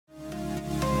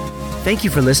Thank you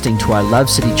for listening to our Love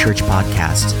City Church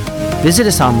podcast. Visit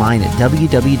us online at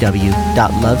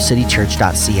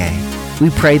www.lovecitychurch.ca. We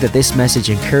pray that this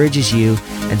message encourages you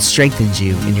and strengthens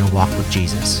you in your walk with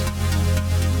Jesus.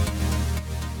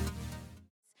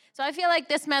 So I feel like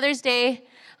this Mother's Day,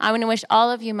 I want to wish all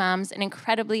of you moms an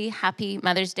incredibly happy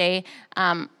Mother's Day.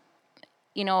 I'm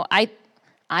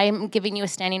giving you a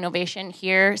standing ovation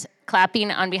here,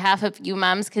 clapping on behalf of you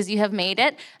moms because you have made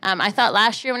it. I thought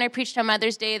last year when I preached on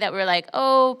Mother's Day that we were like,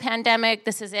 oh, pandemic,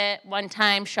 this is it,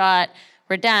 one-time shot,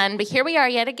 we're done. But here we are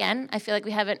yet again. I feel like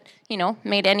we haven't,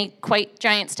 made any quite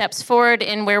giant steps forward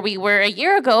in where we were a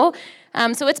year ago.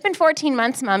 So it's been 14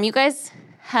 months, Mom. You guys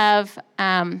have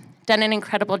done an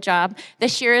incredible job.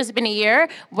 This year has been a year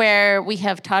where we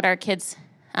have taught our kids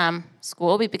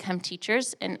school. We've become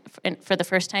teachers, and for the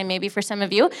first time, maybe for some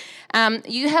of you.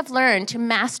 You have learned to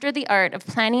master the art of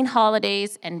planning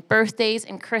holidays and birthdays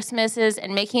and Christmases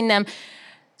and making them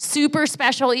super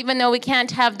special, even though we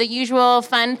can't have the usual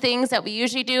fun things that we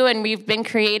usually do, and we've been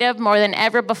creative more than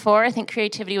ever before. I think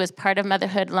creativity was part of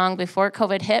motherhood long before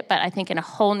COVID hit, but I think in a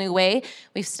whole new way.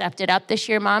 We've stepped it up this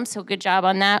year, Mom, so good job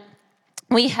on that.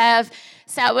 We have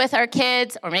sat with our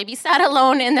kids, or maybe sat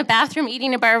alone in the bathroom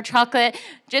eating a bar of chocolate,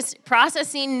 just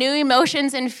processing new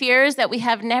emotions and fears that we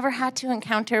have never had to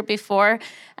encounter before.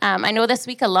 I know this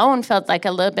week alone felt like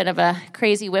a little bit of a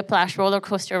crazy whiplash roller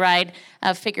coaster ride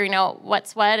of figuring out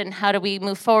what's what and how do we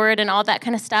move forward and all that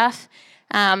kind of stuff.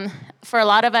 For a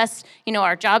lot of us,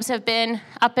 our jobs have been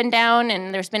up and down,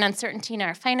 and there's been uncertainty in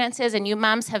our finances, and you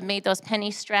moms have made those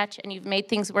pennies stretch, and you've made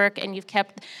things work, and you've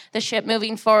kept the ship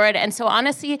moving forward. And so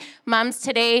honestly, moms,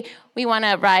 today, we want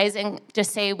to rise and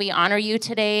just say we honor you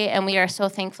today, and we are so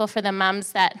thankful for the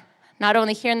moms that not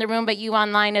only here in the room, but you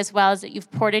online as well, as that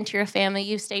you've poured into your family,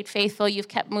 you've stayed faithful, you've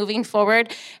kept moving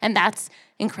forward, and that's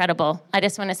incredible. I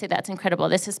just want to say that's incredible.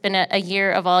 This has been a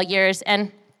year of all years,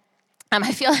 and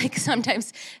I feel like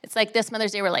sometimes it's like this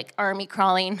Mother's Day, we're like army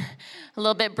crawling, a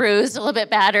little bit bruised, a little bit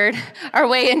battered, our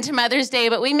way into Mother's Day,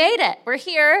 but we made it. We're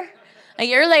here a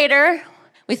year later.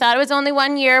 We thought it was only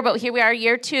 1 year, but here we are,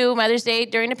 year 2, Mother's Day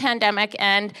during the pandemic,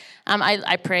 and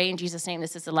I pray in Jesus' name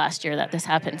this is the last year that this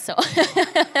happens. So,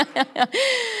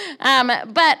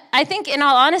 but I think in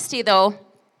all honesty, though,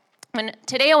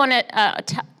 today I want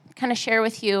to kind of share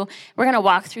with you. We're going to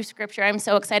walk through Scripture. I'm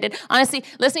so excited. Honestly,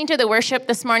 listening to the worship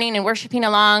this morning and worshiping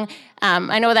along,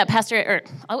 I know that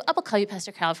I will call you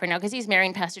Pastor Kyle for now because he's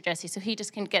marrying Pastor Jesse, so he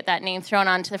just can get that name thrown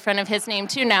onto the front of his name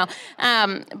too now.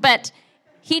 But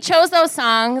he chose those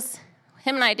songs.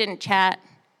 Him and I didn't chat,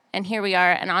 and here we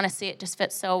are. And honestly, it just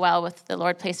fits so well with the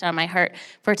Lord placed on my heart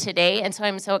for today. And so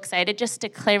I'm so excited just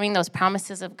declaring those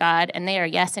promises of God, and they are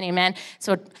yes and amen.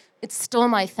 So it stole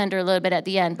my thunder a little bit at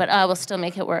the end, but I will still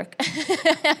make it work.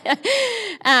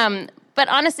 But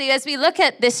honestly, as we look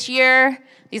at this year,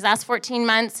 these last 14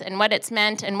 months, and what it's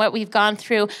meant and what we've gone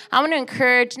through, I want to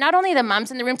encourage not only the moms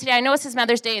in the room today. I know this is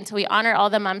Mother's Day, and so we honor all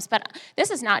the moms, but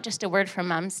this is not just a word for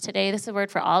moms today. This is a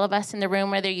word for all of us in the room,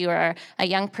 whether you are a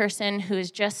young person who's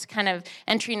just kind of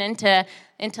entering into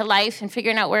life and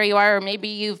figuring out where you are, or maybe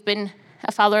you've been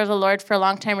a follower of the Lord for a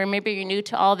long time, or maybe you're new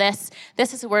to all this.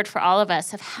 This is a word for all of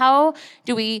us of how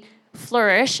do we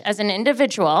flourish as an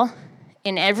individual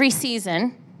in every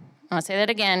season. I'll say that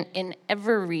again, in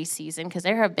every season, because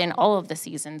there have been all of the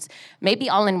seasons. Maybe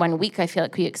all in 1 week, I feel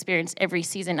like we experienced every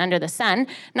season under the sun,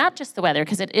 not just the weather,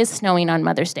 because it is snowing on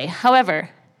Mother's Day. However,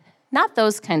 not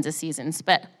those kinds of seasons,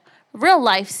 but real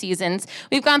life seasons.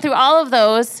 We've gone through all of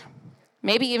those,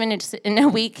 maybe even in a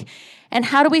week. And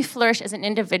how do we flourish as an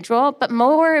individual? But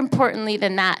more importantly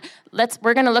than that,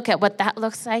 we're going to look at what that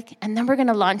looks like, and then we're going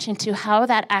to launch into how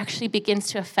that actually begins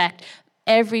to affect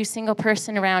every single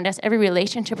person around us, every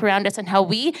relationship around us, and how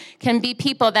we can be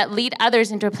people that lead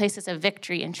others into places of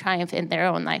victory and triumph in their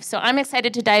own life. So I'm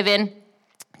excited to dive in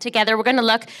together. We're going to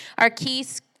look, our key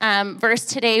verse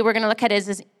today, we're going to look at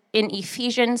is in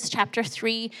Ephesians chapter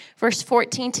 3, verse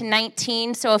 14 to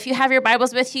 19. So if you have your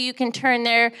Bibles with you, you can turn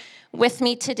there with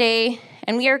me today.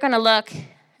 And we are going to look,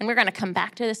 and we're going to come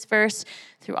back to this verse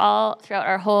throughout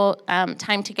our whole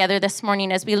time together this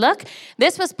morning as we look.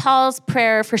 This was Paul's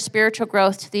prayer for spiritual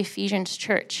growth to the Ephesians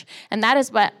church. And that is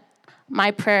what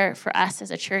my prayer for us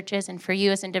as a church is, and for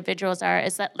you as individuals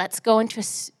is that let's go into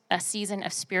a season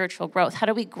of spiritual growth. How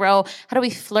do we grow? How do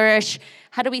we flourish?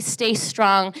 How do we stay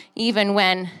strong even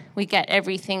when we get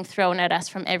everything thrown at us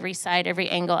from every side, every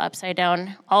angle, upside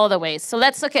down, all the ways? So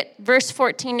let's look at verse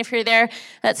 14 if you're there.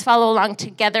 Let's follow along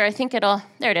together. I think there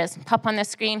it is, pop on the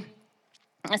screen.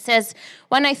 It says,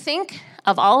 "When I think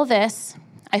of all this,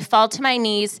 I fall to my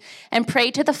knees and pray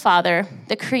to the Father,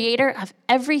 the creator of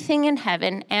everything in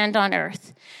heaven and on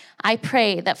earth. I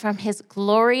pray that from his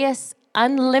glorious,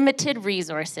 unlimited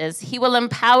resources, he will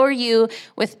empower you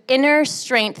with inner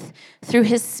strength through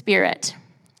his Spirit.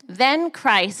 Then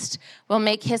Christ will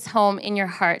make his home in your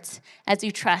hearts as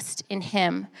you trust in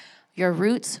him. Your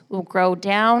roots will grow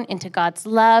down into God's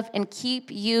love and keep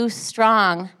you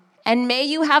strong. And may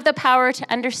you have the power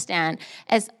to understand,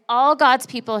 as all God's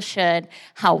people should,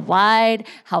 how wide,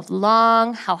 how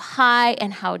long, how high,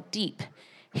 and how deep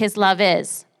his love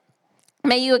is.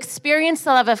 May you experience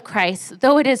the love of Christ,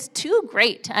 though it is too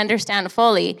great to understand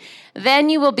fully.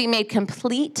 Then you will be made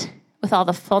complete with all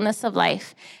the fullness of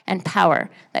life and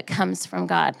power that comes from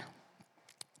God.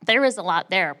 There is a lot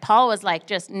there. Paul was like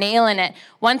just nailing it,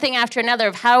 one thing after another,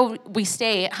 of how we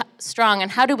stay strong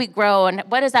and how do we grow and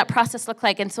what does that process look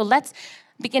like. And so let's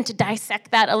begin to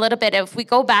dissect that a little bit. If we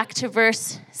go back to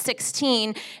verse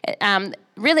 16,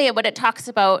 really what it talks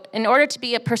about, in order to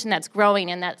be a person that's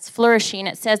growing and that's flourishing,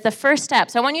 it says the first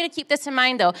step. So I want you to keep this in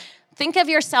mind, though. Think of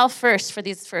yourself first for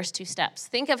these first two steps.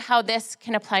 Think of how this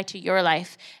can apply to your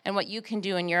life and what you can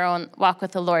do in your own walk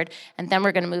with the Lord. And then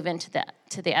we're going to move into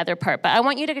the other part. But I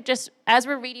want you to just, as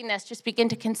we're reading this, just begin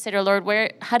to consider,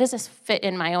 Lord, how does this fit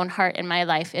in my own heart, in my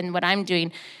life, in what I'm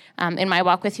doing in my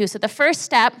walk with you? So the first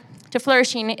step to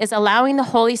flourishing is allowing the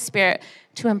Holy Spirit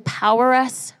to empower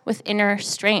us with inner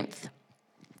strength.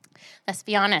 Let's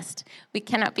be honest. We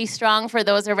cannot be strong for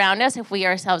those around us if we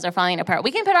ourselves are falling apart.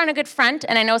 We can put on a good front,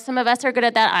 and I know some of us are good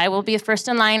at that. I will be first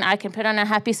in line. I can put on a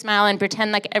happy smile and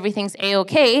pretend like everything's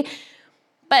A-okay.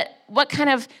 But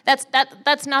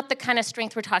that's not the kind of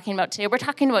strength we're talking about today. We're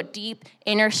talking about deep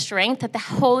inner strength that the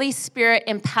Holy Spirit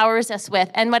empowers us with.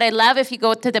 And what I love, if you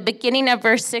go to the beginning of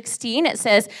verse 16, it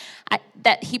says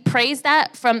that he prays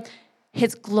that from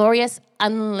his glorious,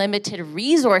 unlimited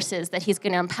resources that he's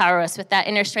going to empower us with that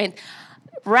inner strength.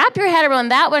 Wrap your head around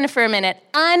that one for a minute.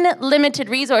 Unlimited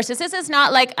resources. This is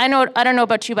not like, I don't know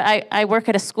about you, but I work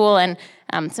at a school, and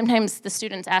sometimes the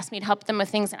students ask me to help them with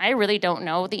things, and I really don't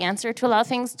know the answer to a lot of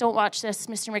things. Don't watch this,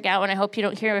 Mr. McGowan. I hope you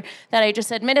don't hear that I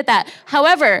just admitted that.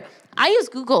 However, I use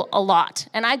Google a lot,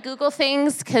 and I Google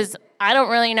things because I don't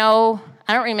really know.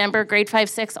 I don't remember grade 5,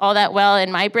 6 all that well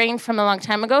in my brain from a long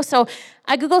time ago. So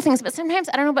I Google things, but sometimes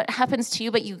I don't know what happens to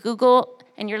you, but you Google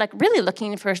and you're like really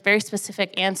looking for a very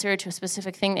specific answer to a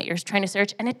specific thing that you're trying to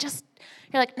search. And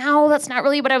you're like, no, that's not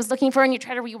really what I was looking for. And you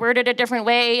try to reword it a different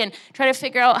way and try to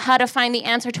figure out how to find the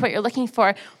answer to what you're looking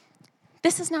for.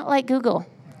 This is not like Google.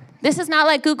 This is not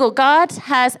like Google. God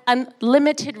has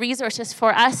unlimited resources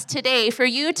for us today, for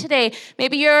you today.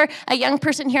 Maybe you're a young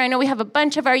person here. I know we have a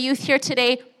bunch of our youth here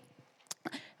today.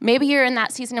 Maybe you're in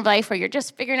that season of life where you're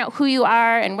just figuring out who you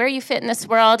are and where you fit in this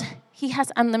world. He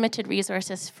has unlimited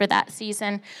resources for that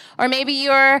season. Or maybe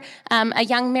you're a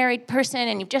young married person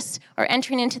and you just are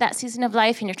entering into that season of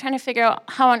life and you're trying to figure out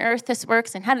how on earth this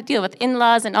works and how to deal with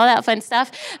in-laws and all that fun stuff.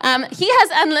 He has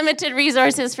unlimited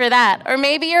resources for that. Or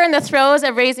maybe you're in the throes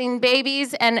of raising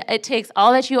babies and it takes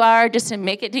all that you are just to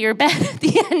make it to your bed at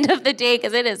the end of the day,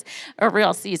 because it is a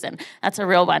real season. That's a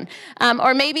real one.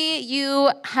 Or maybe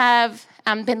you have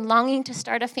been longing to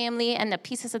start a family and the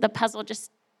pieces of the puzzle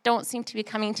just don't seem to be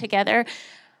coming together.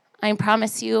 I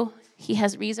promise you, he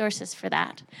has resources for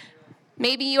that.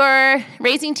 Maybe you're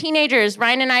raising teenagers.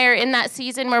 Ryan and I are in that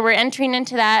season where we're entering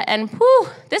into that, and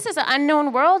this is an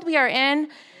unknown world we are in.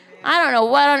 I don't know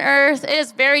what on earth. It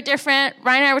is very different.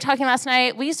 Ryan and I were talking last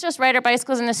night. We used to just ride our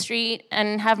bicycles in the street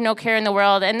and have no care in the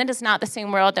world, and it is not the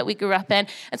same world that we grew up in.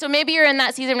 And so maybe you're in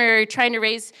that season where you're trying to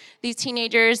raise these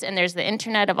teenagers, and there's the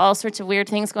internet of all sorts of weird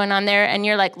things going on there, and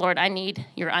you're like, Lord, I need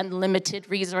your unlimited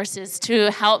resources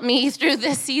to help me through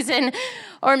this season.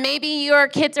 Or maybe your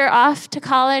kids are off to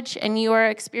college, and you are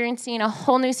experiencing a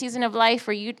whole new season of life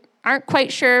where you aren't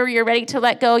quite sure you're ready to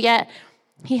let go yet.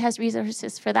 He has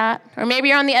resources for that. Or maybe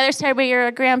you're on the other side where you're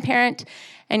a grandparent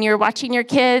and you're watching your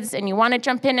kids and you want to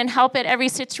jump in and help at every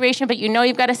situation, but you know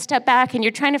you've got to step back and you're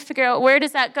trying to figure out where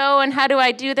does that go and how do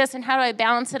I do this and how do I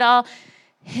balance it all.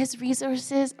 His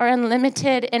resources are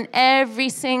unlimited in every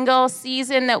single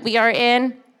season that we are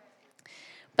in.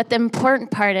 But the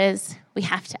important part is we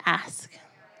have to ask.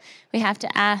 We have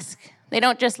to ask. They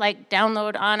don't just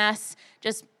download on us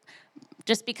just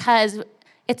because.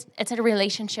 It's a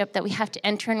relationship that we have to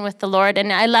enter in with the Lord.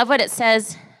 And I love what it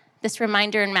says, this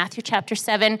reminder in Matthew chapter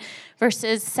 7,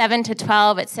 verses 7 to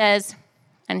 12. It says,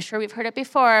 I'm sure we've heard it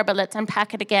before, but let's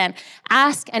unpack it again.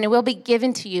 Ask, and it will be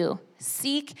given to you.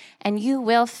 Seek, and you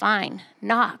will find.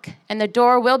 Knock, and the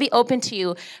door will be open to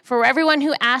you. For everyone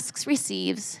who asks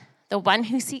receives, the one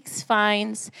who seeks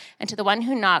finds, and to the one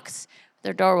who knocks,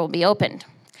 the door will be opened.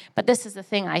 But this is the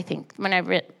thing, I think, when I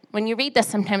when you read this,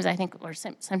 sometimes I think, or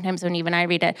sometimes when even I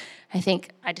read it, I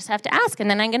think, I just have to ask, and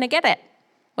then I'm going to get it.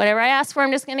 Whatever I ask for,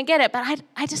 I'm just going to get it. But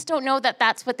I just don't know that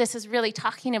that's what this is really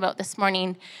talking about this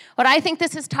morning. What I think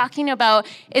this is talking about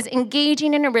is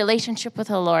engaging in a relationship with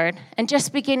the Lord and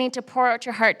just beginning to pour out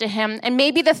your heart to him. And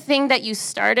maybe the thing that you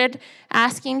started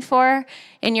asking for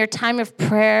in your time of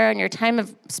prayer and your time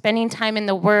of spending time in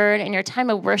the Word and your time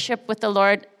of worship with the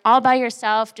Lord all by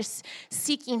yourself, just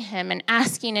seeking him and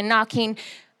asking and knocking,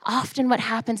 often what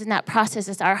happens in that process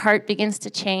is our heart begins to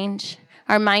change.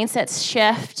 Our mindsets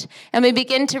shift, and we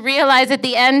begin to realize at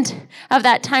the end of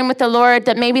that time with the Lord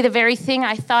that maybe the very thing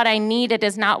I thought I needed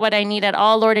is not what I need at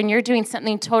all, Lord, and you're doing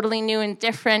something totally new and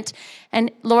different.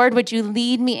 And Lord, would you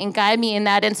lead me and guide me in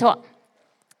that? And so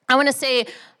I want to say,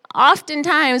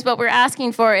 oftentimes what we're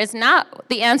asking for is not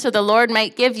the answer the Lord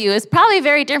might give you. It's probably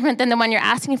very different than the one you're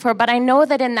asking for, but I know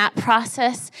that in that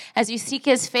process, as you seek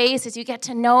his face, as you get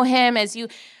to know him, as you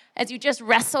just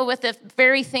wrestle with the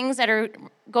very things that are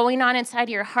going on inside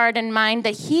your heart and mind,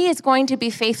 that he is going to be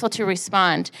faithful to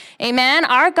respond. Amen?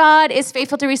 Our God is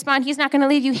faithful to respond. He's not going to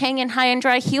leave you hanging high and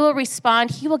dry. He will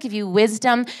respond. He will give you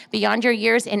wisdom beyond your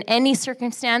years in any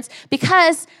circumstance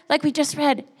because, like we just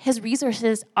read, his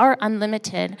resources are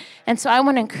unlimited. And so I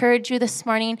want to encourage you this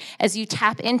morning as you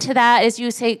tap into that, as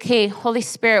you say, okay, Holy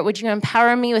Spirit, would you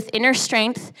empower me with inner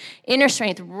strength,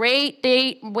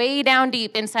 way down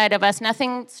deep inside of us,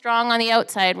 nothing strong on the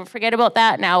outside. We'll forget about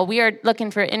that now. We are looking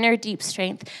for inner deep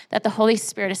strength that the Holy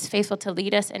Spirit is faithful to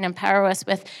lead us and empower us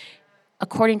with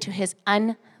according to his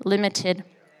unlimited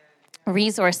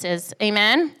resources.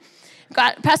 Amen?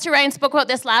 Pastor Ryan spoke about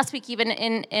this last week, even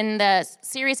in the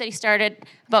series that he started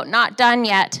about Not Done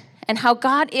Yet, and how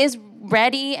God is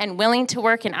ready and willing to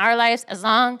work in our lives as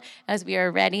long as we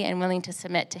are ready and willing to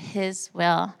submit to his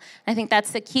will. I think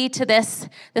that's the key to this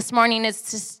morning, is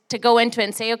just to go into it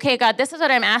and say, okay, God, this is what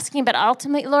I'm asking, but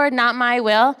ultimately, Lord, not my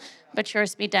will, but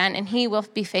yours be done, and he will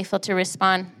be faithful to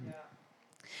respond.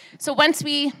 So once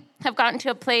we have gotten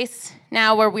to a place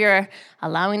now where we are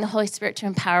allowing the Holy Spirit to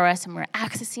empower us and we're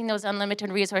accessing those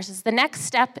unlimited resources, the next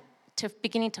step to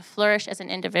beginning to flourish as an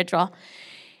individual,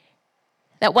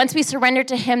 that once we surrender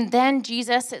to him, then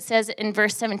Jesus, it says in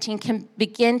verse 17, can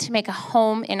begin to make a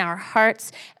home in our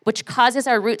hearts, which causes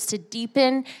our roots to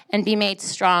deepen and be made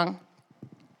strong.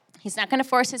 He's not going to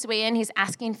force his way in. He's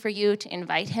asking for you to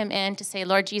invite him in, to say,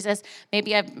 Lord Jesus,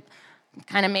 maybe I've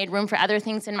kind of made room for other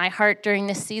things in my heart during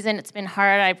this season. It's been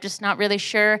hard. I'm just not really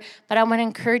sure. But I want to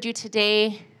encourage you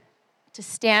today to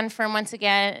stand firm once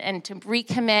again and to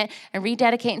recommit and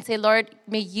rededicate and say, Lord,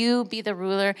 may you be the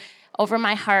ruler over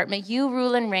my heart. May you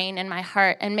rule and reign in my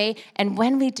heart. And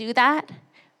when we do that,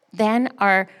 then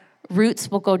our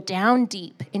roots will go down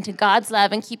deep into God's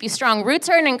love and keep you strong. Roots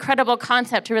are an incredible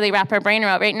concept to really wrap our brain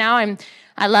around. Right now,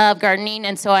 I love gardening,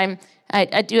 and so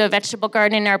I do a vegetable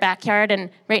garden in our backyard, and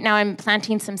right now I'm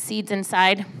planting some seeds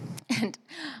inside. And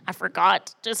I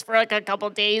forgot just for like a couple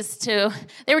days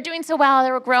they were doing so well,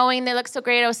 they were growing, they looked so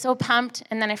great, I was so pumped,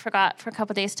 and then I forgot for a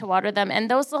couple days to water them.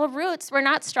 And those little roots were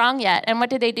not strong yet. And what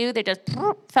did they do? They just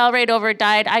fell right over,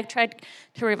 died. I tried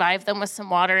to revive them with some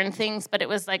water and things, but it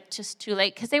was like just too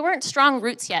late because they weren't strong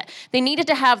roots yet. They needed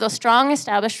to have those strong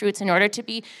established roots in order to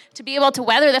be able to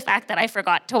weather the fact that I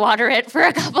forgot to water it for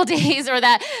a couple days, or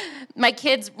that my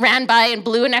kids ran by and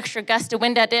blew an extra gust of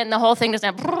wind at it, and the whole thing just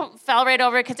fell right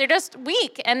over because they're just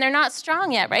weak and they're not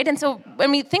strong yet, right? And so when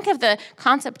we think of the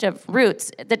concept of roots,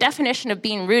 the definition of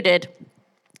being rooted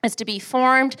is to be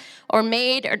formed or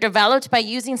made or developed by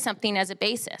using something as a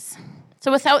basis.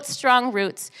 So without strong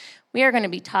roots, we are going to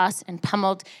be tossed and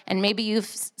pummeled. And maybe you're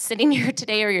sitting here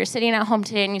today, or you're sitting at home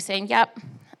today and you're saying, yep,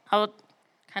 I'll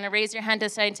kind of raise your hand to the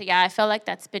side and say, yeah, I feel like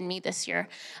that's been me this year.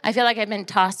 I feel like I've been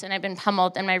tossed and I've been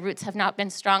pummeled and my roots have not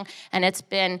been strong, and it's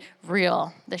been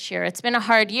real this year. It's been a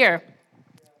hard year.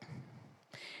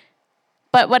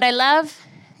 But what I love,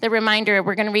 the reminder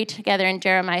we're going to read together in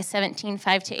Jeremiah 17,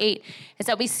 5-8, is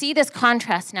that we see this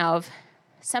contrast now of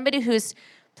somebody who's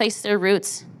placed their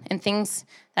roots in things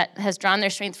that has drawn their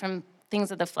strength from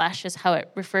things of the flesh, is how it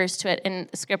refers to it in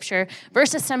the scripture,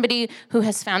 versus somebody who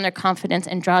has found their confidence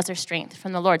and draws their strength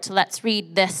from the Lord. So let's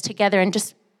read this together and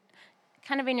just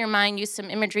kind of in your mind use some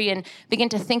imagery and begin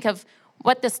to think of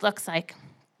what this looks like.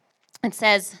 It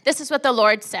says, this is what the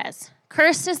Lord says.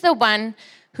 Cursed is the one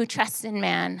who trusts in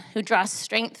man, who draws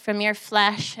strength from your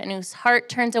flesh, and whose heart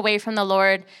turns away from the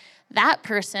Lord. That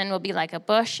person will be like a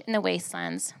bush in the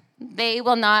wastelands. They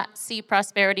will not see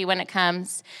prosperity when it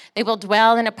comes. They will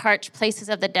dwell in parched places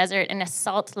of the desert, in a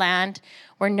salt land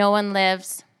where no one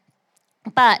lives.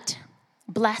 But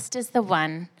blessed is the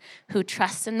one who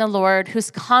trusts in the Lord,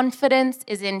 whose confidence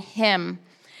is in him.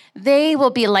 They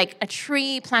will be like a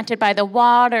tree planted by the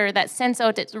water that sends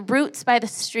out its roots by the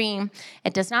stream.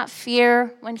 It does not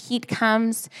fear when heat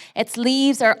comes. Its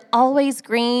leaves are always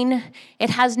green.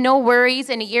 It has no worries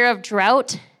in a year of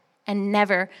drought and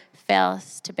never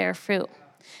fails to bear fruit.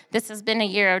 This has been a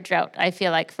year of drought, I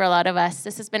feel like, for a lot of us.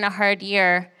 This has been a hard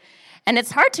year. And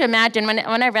it's hard to imagine, when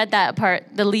I read that part,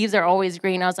 the leaves are always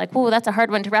green. I was like, oh, that's a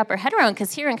hard one to wrap our head around,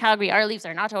 because here in Calgary, our leaves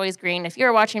are not always green. If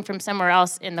you're watching from somewhere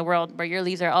else in the world where your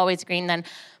leaves are always green, then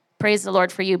praise the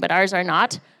Lord for you, but ours are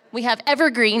not. We have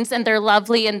evergreens, and they're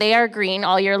lovely, and they are green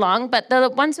all year long, but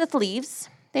the ones with leaves,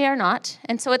 they are not.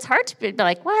 And so it's hard to be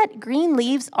like, what? Green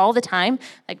leaves all the time?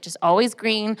 Like just always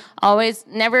green, always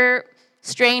never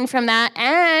straying from that,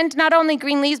 and not only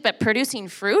green leaves, but producing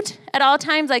fruit at all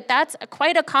times. Like that's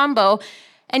quite a combo.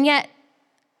 And yet,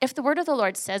 if the word of the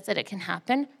Lord says that it can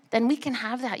happen, then we can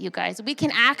have that, you guys. We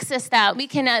can access that. We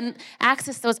can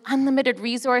access those unlimited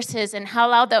resources and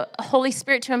allow the Holy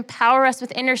Spirit to empower us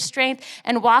with inner strength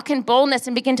and walk in boldness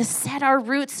and begin to set our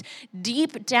roots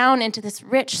deep down into this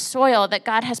rich soil that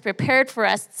God has prepared for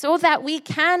us so that we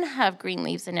can have green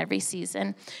leaves in every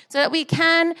season, so that we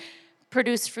can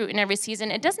produce fruit in every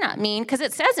season. It does not mean, because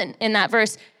it says in that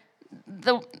verse,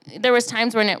 there was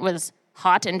times when it was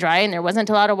hot and dry and there wasn't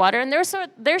a lot of water, and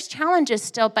there's challenges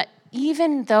still, but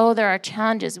even though there are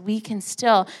challenges, we can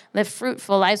still live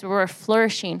fruitful lives where we're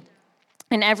flourishing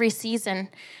in every season.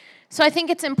 So I think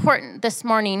it's important this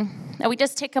morning that we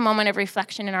just take a moment of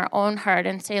reflection in our own heart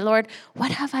and say, Lord,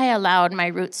 what have I allowed my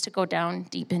roots to go down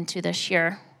deep into this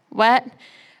year? What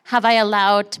have I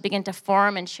allowed to begin to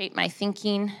form and shape my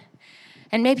thinking?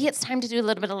 And maybe it's time to do a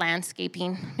little bit of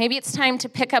landscaping. Maybe it's time to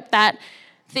pick up that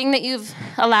thing that you've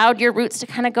allowed your roots to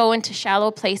kind of go into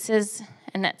shallow places,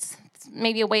 and that's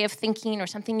maybe a way of thinking or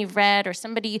something you've read or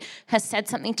somebody has said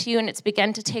something to you and it's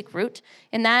begun to take root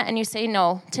in that, and you say,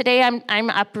 no, today I'm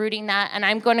uprooting that, and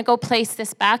I'm going to go place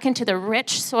this back into the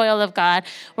rich soil of God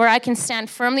where I can stand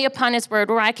firmly upon his word,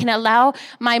 where I can allow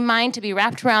my mind to be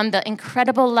wrapped around the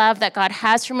incredible love that God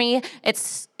has for me. It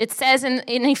says in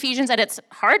Ephesians that it's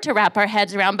hard to wrap our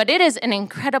heads around, but it is an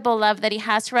incredible love that he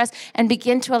has for us, and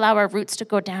begin to allow our roots to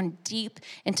go down deep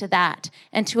into that.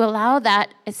 And to allow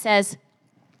that, it says,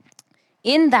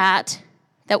 that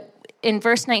in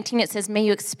verse 19 it says, may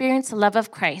you experience the love of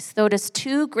Christ, though it is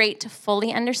too great to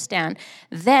fully understand,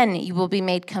 then you will be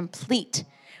made complete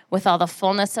with all the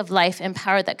fullness of life and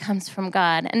power that comes from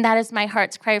God. And that is my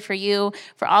heart's cry for you,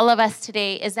 for all of us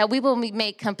today, is that we will be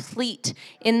made complete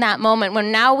in that moment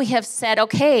when now we have said,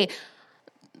 okay,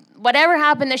 whatever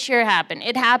happened this year happened.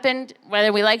 It happened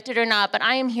whether we liked it or not, but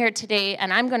I am here today,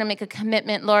 and I'm going to make a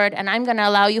commitment, Lord, and I'm going to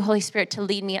allow you, Holy Spirit, to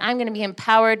lead me. I'm going to be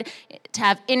empowered to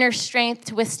have inner strength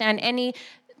to withstand any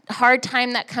hard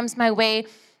time that comes my way,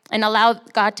 and allow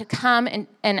God to come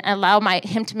and allow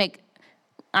him to make,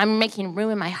 I'm making room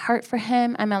in my heart for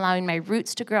him. I'm allowing my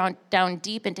roots to grow down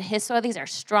deep into his soil. These are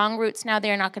strong roots now.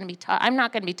 They are not going to be I'm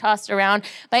not going to be tossed around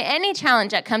by any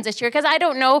challenge that comes this year, because I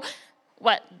don't know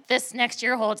what this next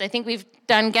year holds. I think we've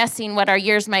done guessing what our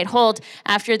years might hold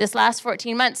after this last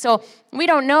 14 months. So we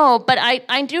don't know, but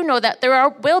I do know that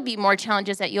will be more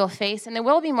challenges that you'll face, and there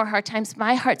will be more hard times.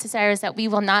 My heart's desire is that we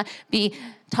will not be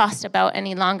tossed about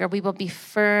any longer. We will be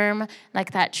firm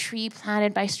like that tree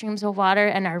planted by streams of water,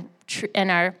 and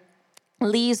our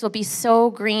leaves will be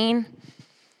so green.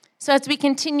 So as we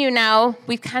continue now,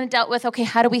 we've kind of dealt with, okay,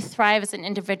 how do we thrive as an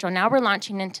individual? Now we're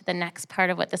launching into the next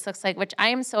part of what this looks like, which I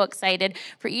am so excited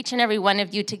for each and every one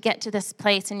of you to get to this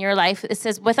place in your life. It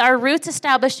says, with our roots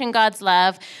established in God's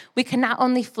love, we can not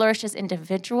only flourish as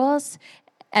individuals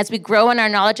as we grow in our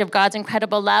knowledge of God's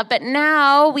incredible love, but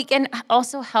now we can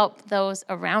also help those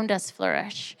around us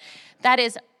flourish. That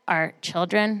is our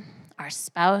children, our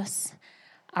spouse,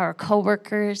 our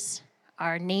coworkers,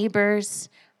 our neighbors,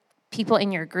 people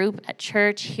in your group at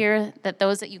church here, that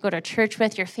those that you go to church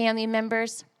with, your family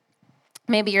members.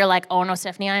 Maybe you're like, oh no,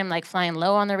 Stephanie, I am like flying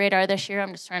low on the radar this year.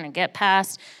 I'm just trying to get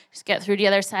past, just get through the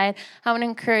other side. I want to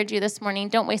encourage you this morning,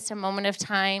 don't waste a moment of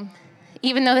time.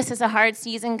 Even though this is a hard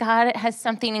season, God has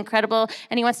something incredible,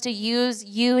 and he wants to use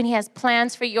you, and he has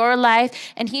plans for your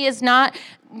life, and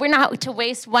we're not to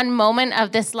waste one moment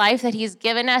of this life that he's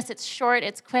given us. It's short,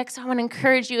 it's quick. So I want to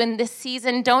encourage you in this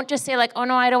season. Don't just say like, oh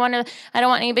no, I don't want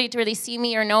anybody to really see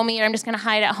me or know me, or I'm just going to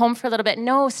hide at home for a little bit.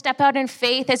 No, step out in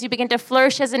faith as you begin to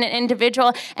flourish as an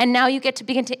individual. And now you get to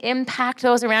begin to impact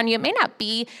those around you. It may not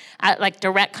be like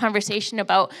direct conversation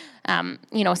about,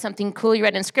 something cool you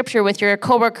read in scripture with your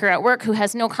coworker at work who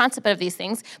has no concept of these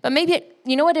things. But maybe,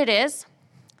 you know what it is?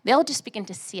 They'll just begin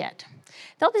to see it.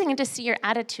 They'll begin to see your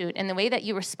attitude and the way that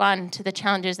you respond to the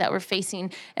challenges that we're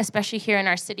facing, especially here in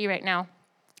our city right now.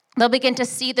 They'll begin to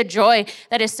see the joy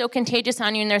that is so contagious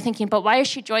on you, and they're thinking, but why is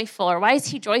she joyful? Or why is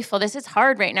he joyful? This is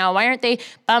hard right now. Why aren't they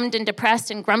bummed and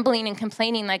depressed and grumbling and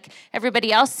complaining like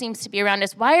everybody else seems to be around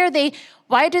us? Why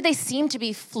do they seem to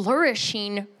be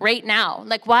flourishing right now?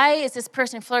 Like, why is this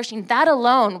person flourishing? That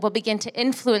alone will begin to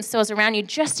influence those around you,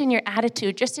 just in your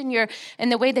attitude, just in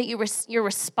the way that your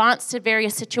response to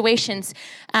various situations.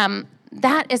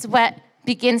 That is what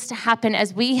begins to happen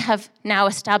as we have now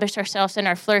established ourselves in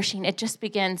our flourishing. It just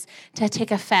begins to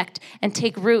take effect and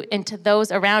take root into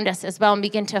those around us as well, and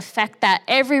begin to affect that.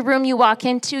 Every room you walk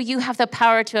into, you have the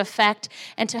power to affect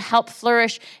and to help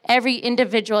flourish every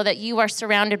individual that you are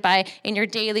surrounded by in your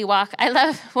daily walk. I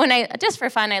love when just for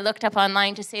fun, I looked up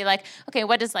online to say like, okay,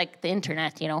 what does like the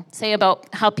internet, say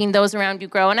about helping those around you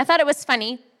grow? And I thought it was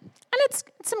funny. And it's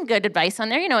some good advice on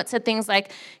there. It said things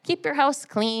like, keep your house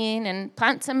clean and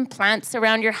plant some plants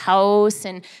around your house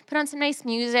and put on some nice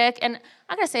music. And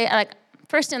I gotta say,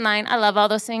 first in line, I love all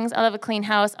those things. I love a clean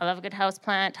house. I love a good house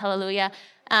plant. Hallelujah.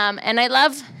 And I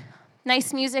love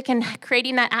nice music and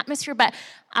creating that atmosphere. But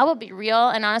I will be real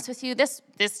and honest with you. This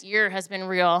year has been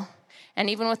real. And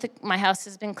even with my house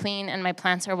has been clean and my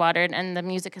plants are watered and the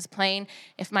music is playing,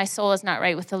 if my soul is not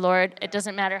right with the Lord, it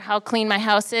doesn't matter how clean my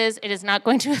house is, it is not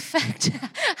going to affect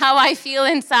how I feel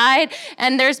inside.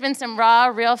 And there's been some raw,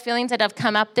 real feelings that have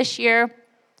come up this year.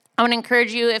 I want to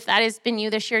encourage you, if that has been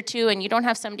you this year too, and you don't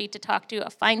have somebody to talk to,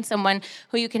 find someone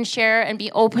who you can share and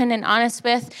be open and honest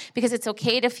with, because it's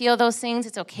okay to feel those things.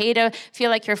 It's okay to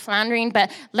feel like you're floundering, but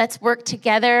let's work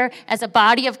together as a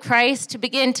body of Christ to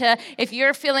begin to, if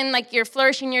you're feeling like you're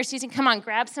flourishing in your season, come on,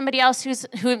 grab somebody else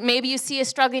who maybe you see is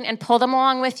struggling and pull them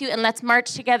along with you, and let's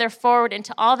march together forward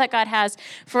into all that God has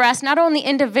for us, not only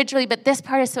individually, but this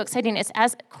part is so exciting. It's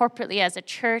as corporately as a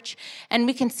church, and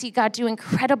we can see God do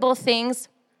incredible things.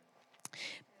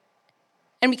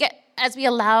 And as we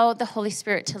allow the Holy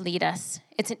Spirit to lead us,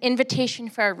 it's an invitation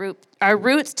for our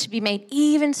roots to be made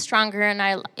even stronger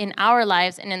in our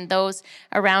lives and in those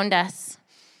around us.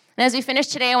 And as we finish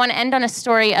today, I want to end on a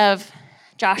story of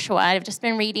Joshua. I've just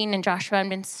been reading in Joshua and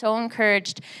been so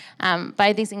encouraged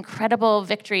by these incredible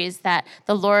victories that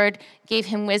the Lord gave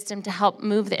him wisdom to help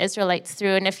move the Israelites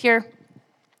through. And if you're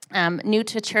new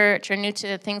to church or new to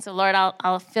the things of the Lord,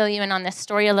 I'll fill you in on this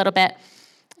story a little bit.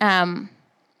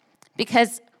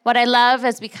 Because what I love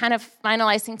as we kind of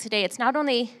finalize things today, it's not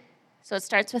only, so it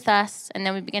starts with us, and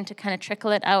then we begin to kind of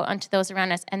trickle it out onto those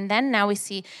around us. And then now we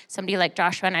see somebody like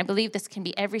Joshua, and I believe this can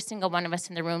be every single one of us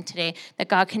in the room today, that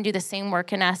God can do the same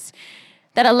work in us,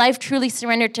 that a life truly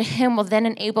surrendered to him will then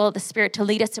enable the Spirit to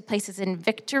lead us to places in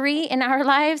victory in our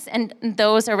lives and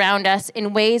those around us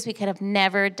in ways we could have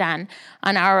never done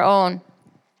on our own.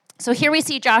 So here we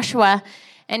see Joshua,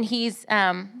 and he's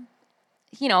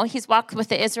walked with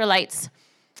the Israelites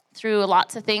through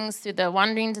lots of things, through the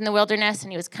wanderings in the wilderness,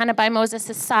 and he was kind of by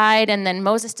Moses' side, and then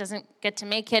Moses doesn't get to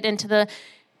make it into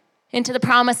the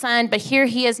promised land, but here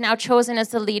he is now chosen as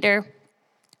the leader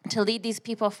to lead these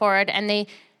people forward, and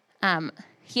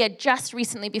he had just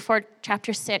recently, before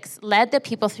chapter 6, led the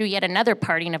people through yet another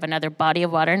parting of another body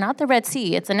of water, not the Red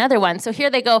Sea, it's another one. So here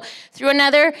they go through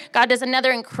God does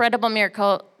another incredible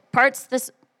miracle, parts this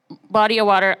body of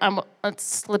water. It's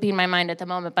slipping my mind at the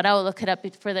moment, but I will look it up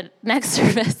for the next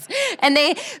service. And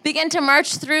they begin to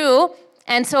march through,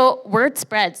 and so word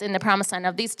spreads in the promised land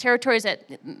of these territories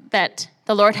that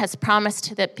the Lord has promised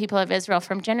to the people of Israel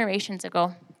from generations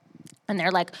ago. And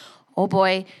they're like, oh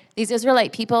boy, these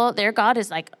Israelite people, their God is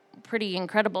like pretty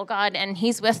incredible God, and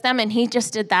he's with them, and he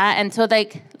just did that. And so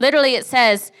like literally it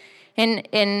says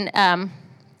in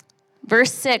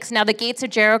Verse 6, now the gates of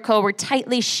Jericho were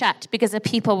tightly shut because the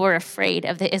people were afraid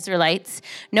of the Israelites.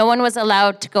 No one was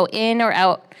allowed to go in or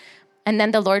out. And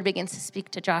then the Lord begins to speak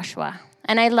to Joshua.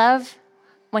 And I love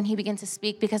when he begins to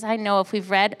speak, because I know if we've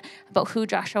read about who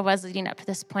Joshua was leading up to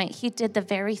this point, he did the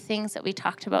very things that we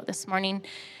talked about this morning.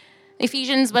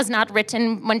 Ephesians was not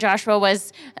written when Joshua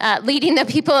was leading the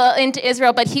people into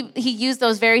Israel, but he used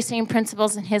those very same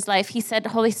principles in his life. He said,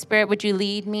 Holy Spirit, would you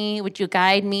lead me? Would you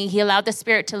guide me? He allowed the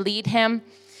Spirit to lead him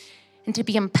and to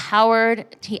be empowered.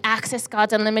 He accessed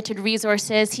God's unlimited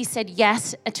resources. He said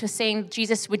yes to saying,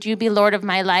 Jesus, would you be Lord of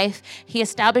my life? He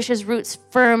established his roots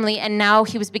firmly, and now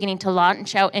he was beginning to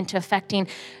launch out into affecting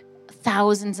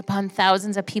thousands upon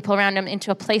thousands of people around him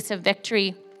into a place of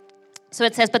victory. So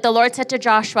it says, but the Lord said to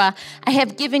Joshua, I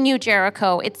have given you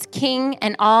Jericho, its king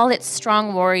and all its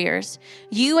strong warriors.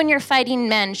 You and your fighting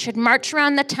men should march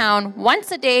around the town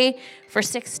once a day for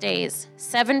 6 days.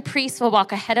 7 priests will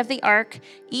walk ahead of the ark,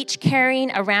 each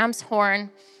carrying a ram's horn.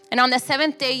 And on the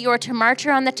 7th day, you are to march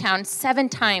around the town 7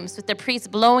 times with the priests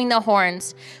blowing the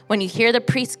horns. When you hear the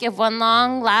priests give one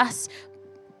long last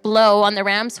blow on the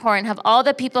ram's horn, have all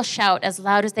the people shout as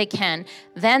loud as they can.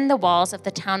 Then the walls of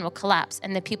the town will collapse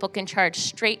and the people can charge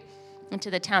straight into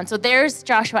the town. So there's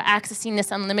Joshua accessing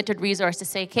this unlimited resource to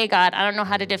say, okay, God, I don't know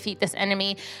how to defeat this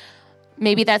enemy.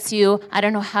 Maybe that's you. I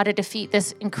don't know how to defeat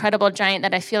this incredible giant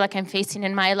that I feel like I'm facing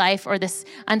in my life, or this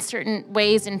uncertain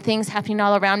ways and things happening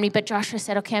all around me. But Joshua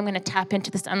said, okay, I'm going to tap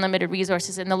into this unlimited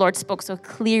resources. And the Lord spoke so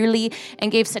clearly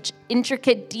and gave such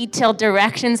intricate, detailed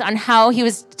directions on how he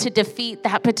was to defeat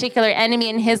that particular enemy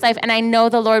in his life. And I know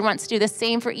the Lord wants to do the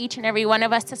same for each and every one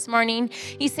of us this morning.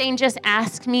 He's saying, just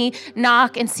ask me,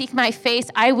 knock, and seek my face.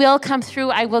 I will come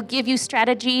through. I will give you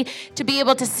strategy to be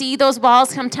able to see those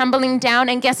walls come tumbling down.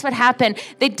 And guess what happened?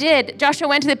 They did. Joshua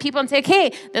went to the people and said,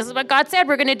 okay, this is what God said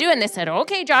we're going to do. And they said,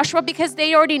 okay, Joshua, because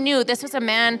they already knew this was a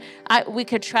man we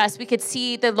could trust. We could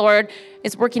see the Lord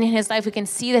is working in his life. We can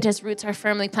see that his roots are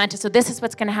firmly planted. So this is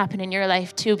what's going to happen in your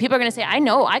life too. People are going to say, I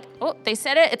know. They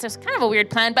said it. It's kind of a weird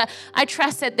plan, but I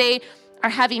trust that they are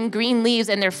having green leaves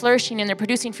and they're flourishing and they're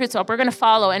producing fruit. So we're going to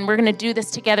follow and we're going to do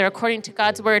this together according to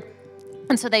God's word.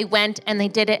 And so they went and they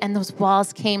did it, and those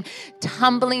walls came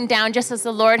tumbling down just as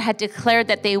the Lord had declared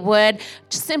that they would,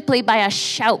 simply by a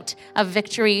shout of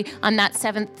victory on that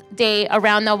seventh day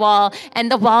around the wall. And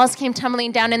the walls came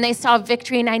tumbling down and they saw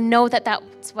victory. And I know that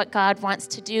that's what God wants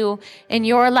to do in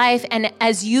your life. And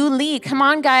as you lead, come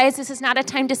on, guys, this is not a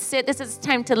time to sit. This is a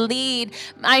time to lead.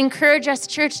 I encourage us,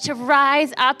 church, to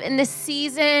rise up in this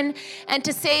season and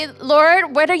to say,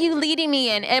 Lord, what are you leading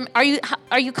me in? And are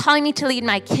you calling me to lead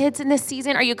my kids in this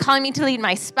season? Are you calling me to lead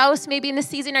my spouse maybe in this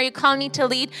season? Are you calling me to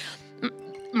lead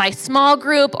my small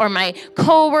group or my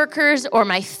coworkers or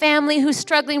my family who's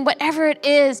struggling? Whatever it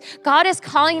is, God is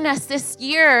calling us this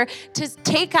year to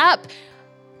take up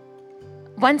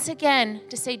once again,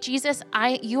 to say, Jesus,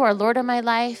 you are Lord of my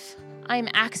life. I'm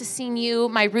accessing you.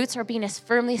 My roots are being as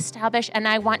firmly established, and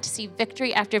I want to see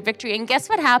victory after victory. And guess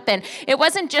what happened? It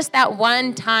wasn't just that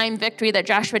one-time victory that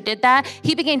Joshua did that.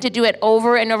 He began to do it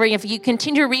over and over again. If you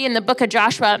continue to read in the book of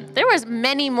Joshua, there was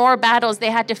many more battles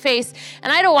they had to face.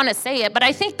 And I don't want to say it, but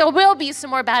I think there will be some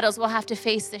more battles we'll have to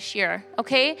face this year,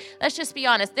 okay? Let's just be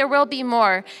honest. There will be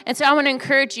more. And so I want to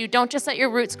encourage you, don't just let your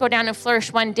roots go down and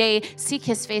flourish one day. Seek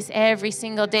his face every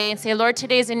single day and say, Lord,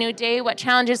 today is a new day. What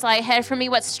challenges lie ahead for me?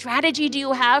 What strategy do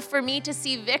you have for me to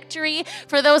see victory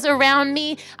for those around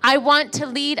me? I want to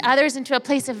lead others into a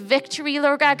place of victory,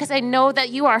 Lord God, because I know that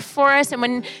you are for us. And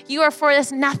when you are for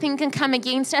us, nothing can come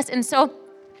against us. And so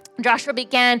Joshua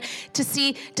began to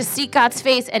seek God's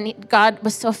face, and God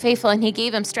was so faithful, and he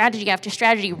gave him strategy after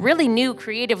strategy, really new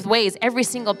creative ways, every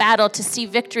single battle to see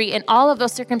victory in all of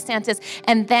those circumstances.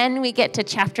 And then we get to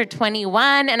chapter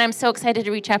 21, and I'm so excited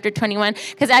to read chapter 21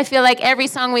 because I feel like every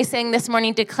song we sang this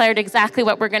morning declared exactly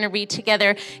what we're going to read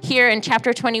together here in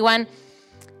chapter 21.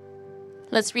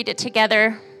 Let's read it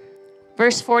together.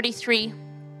 Verse 43,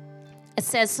 it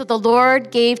says, so the Lord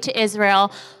gave to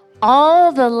Israel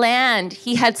all the land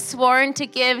he had sworn to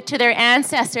give to their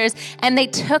ancestors, and they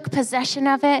took possession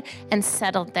of it and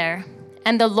settled there.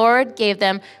 And the Lord gave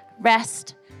them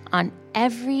rest on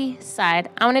every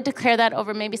side. I want to declare that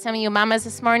over maybe some of you mamas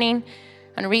this morning.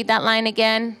 I'm going to read that line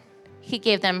again. He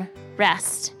gave them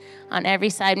rest on every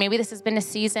side. Maybe this has been a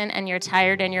season and you're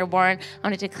tired and you're worn. I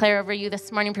want to declare over you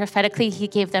this morning prophetically, he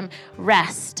gave them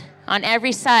rest on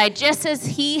every side, just as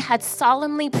he had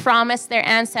solemnly promised their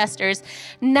ancestors.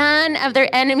 None of their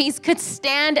enemies could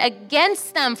stand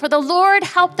against them, for the Lord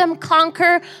helped them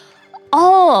conquer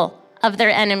all of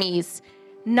their enemies.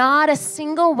 Not a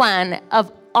single one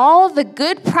of all the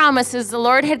good promises the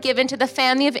Lord had given to the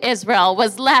family of Israel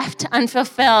was left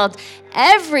unfulfilled.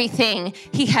 Everything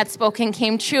he had spoken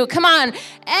came true. Come on.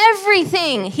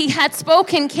 Everything he had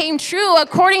spoken came true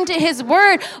according to his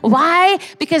word. Why?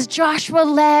 Because Joshua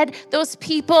led those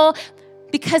people,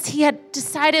 because he had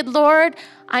decided, Lord,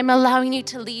 I'm allowing you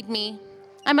to lead me.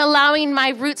 I'm allowing my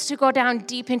roots to go down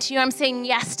deep into you. I'm saying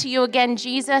yes to you again,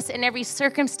 Jesus, in every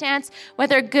circumstance,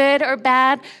 whether good or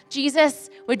bad.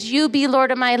 Jesus, would you be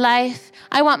Lord of my life?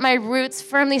 I want my roots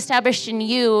firmly established in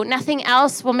you. Nothing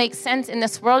else will make sense in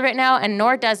this world right now, and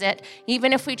nor does it,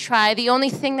 even if we try. The only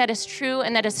thing that is true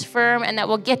and that is firm and that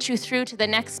will get you through to the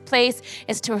next place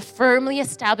is to firmly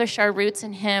establish our roots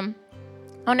in him.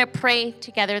 I want to pray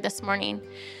together this morning.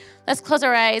 Let's close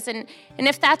our eyes. And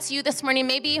if that's you this morning,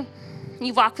 maybe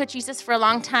you've walked with Jesus for a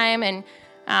long time, and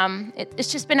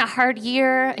it's just been a hard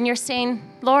year, and you're saying,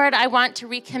 Lord, I want to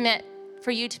recommit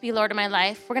for you to be Lord of my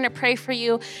life. We're going to pray for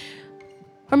you.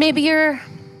 Or maybe you're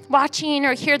watching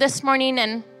or here this morning,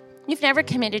 and You've never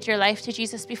committed your life to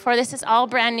Jesus before. This is all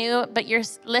brand new, but you're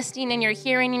listening and you're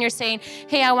hearing and you're saying,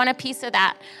 hey, I want a piece of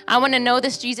that. I want to know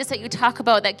this Jesus that you talk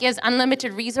about that gives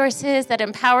unlimited resources, that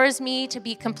empowers me to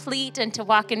be complete and to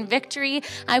walk in victory.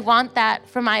 I want that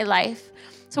for my life.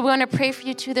 So we want to pray for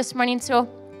you too this morning. So,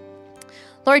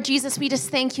 Lord Jesus, we just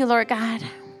thank you, Lord God.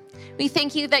 We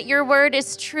thank you that your word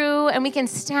is true and we can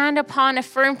stand upon a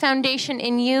firm foundation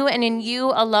in you and in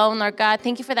you alone, Lord God.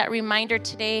 Thank you for that reminder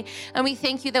today. And we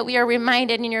thank you that we are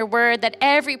reminded in your word that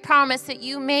every promise that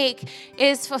you make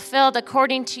is fulfilled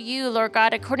according to you, Lord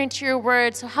God, according to your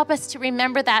word. So help us to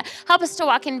remember that. Help us to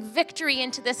walk in victory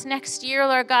into this next year,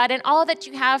 Lord God, and all that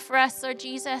you have for us, Lord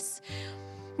Jesus.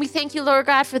 We thank you, Lord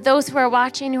God, for those who are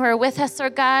watching, who are with us,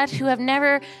 Lord God, who have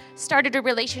never started a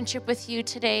relationship with you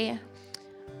today.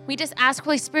 We just ask,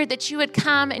 Holy Spirit, that you would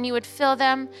come and you would fill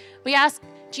them. We ask,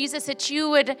 Jesus, that you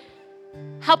would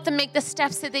help them make the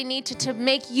steps that they need to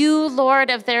make you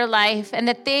Lord of their life, and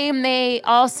that they may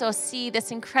also see this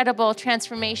incredible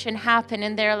transformation happen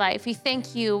in their life. We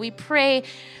thank you. We pray,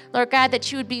 Lord God,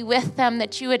 that you would be with them,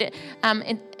 that you would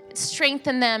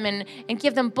strengthen them and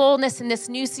give them boldness in this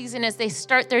new season as they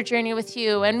start their journey with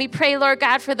you. And we pray, Lord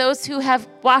God, for those who have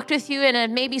walked with you and have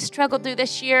maybe struggled through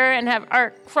this year and are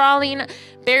crawling,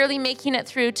 barely making it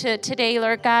through to today,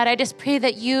 Lord God. I just pray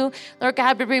that you, Lord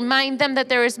God, would remind them that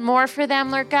there is more for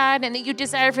them, Lord God, and that you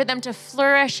desire for them to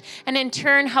flourish and in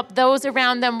turn help those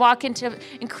around them walk into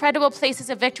incredible places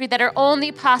of victory that are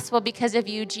only possible because of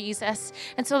you, Jesus.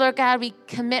 And so, Lord God, we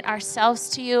commit ourselves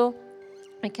to you.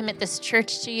 We commit this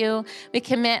church to you. We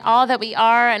commit all that we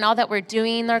are and all that we're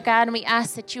doing, Lord God. And we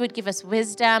ask that you would give us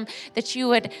wisdom, that you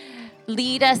would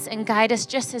lead us and guide us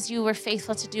just as you were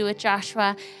faithful to do with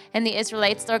Joshua and the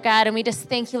Israelites, Lord God. And we just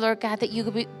thank you, Lord God, that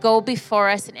you go before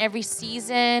us in every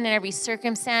season and every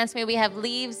circumstance. May we have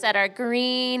leaves that are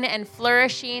green and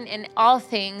flourishing in all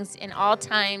things, in all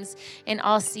times, in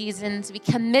all seasons. We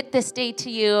commit this day to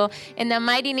you. In the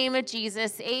mighty name of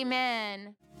Jesus,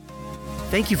 amen.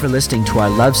 Thank you for listening to our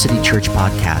Love City Church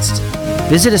podcast.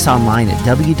 Visit us online at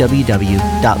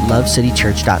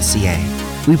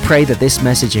www.lovecitychurch.ca. We pray that this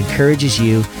message encourages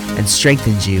you and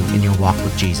strengthens you in your walk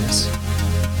with Jesus.